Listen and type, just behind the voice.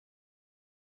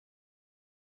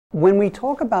When we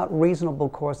talk about reasonable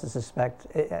cause to suspect,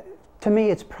 to me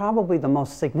it's probably the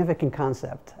most significant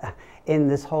concept in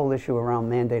this whole issue around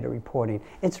mandated reporting.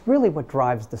 It's really what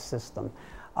drives the system.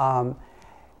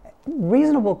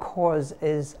 Reasonable cause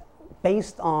is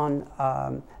based on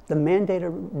the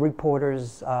mandated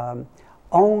reporter's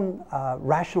own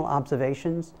rational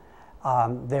observations,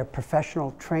 their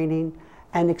professional training,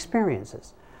 and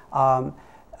experiences.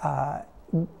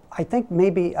 I think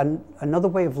maybe another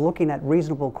way of looking at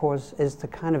reasonable cause is to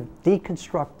kind of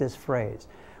deconstruct this phrase.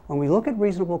 When we look at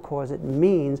reasonable cause, it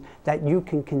means that you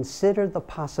can consider the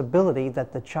possibility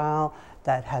that the child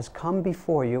that has come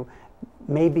before you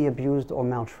may be abused or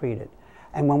maltreated.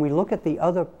 And when we look at the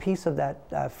other piece of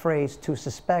that phrase, to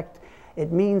suspect,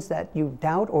 it means that you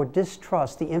doubt or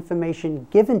distrust the information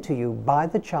given to you by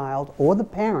the child or the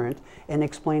parent in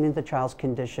explaining the child's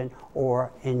condition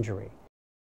or injury.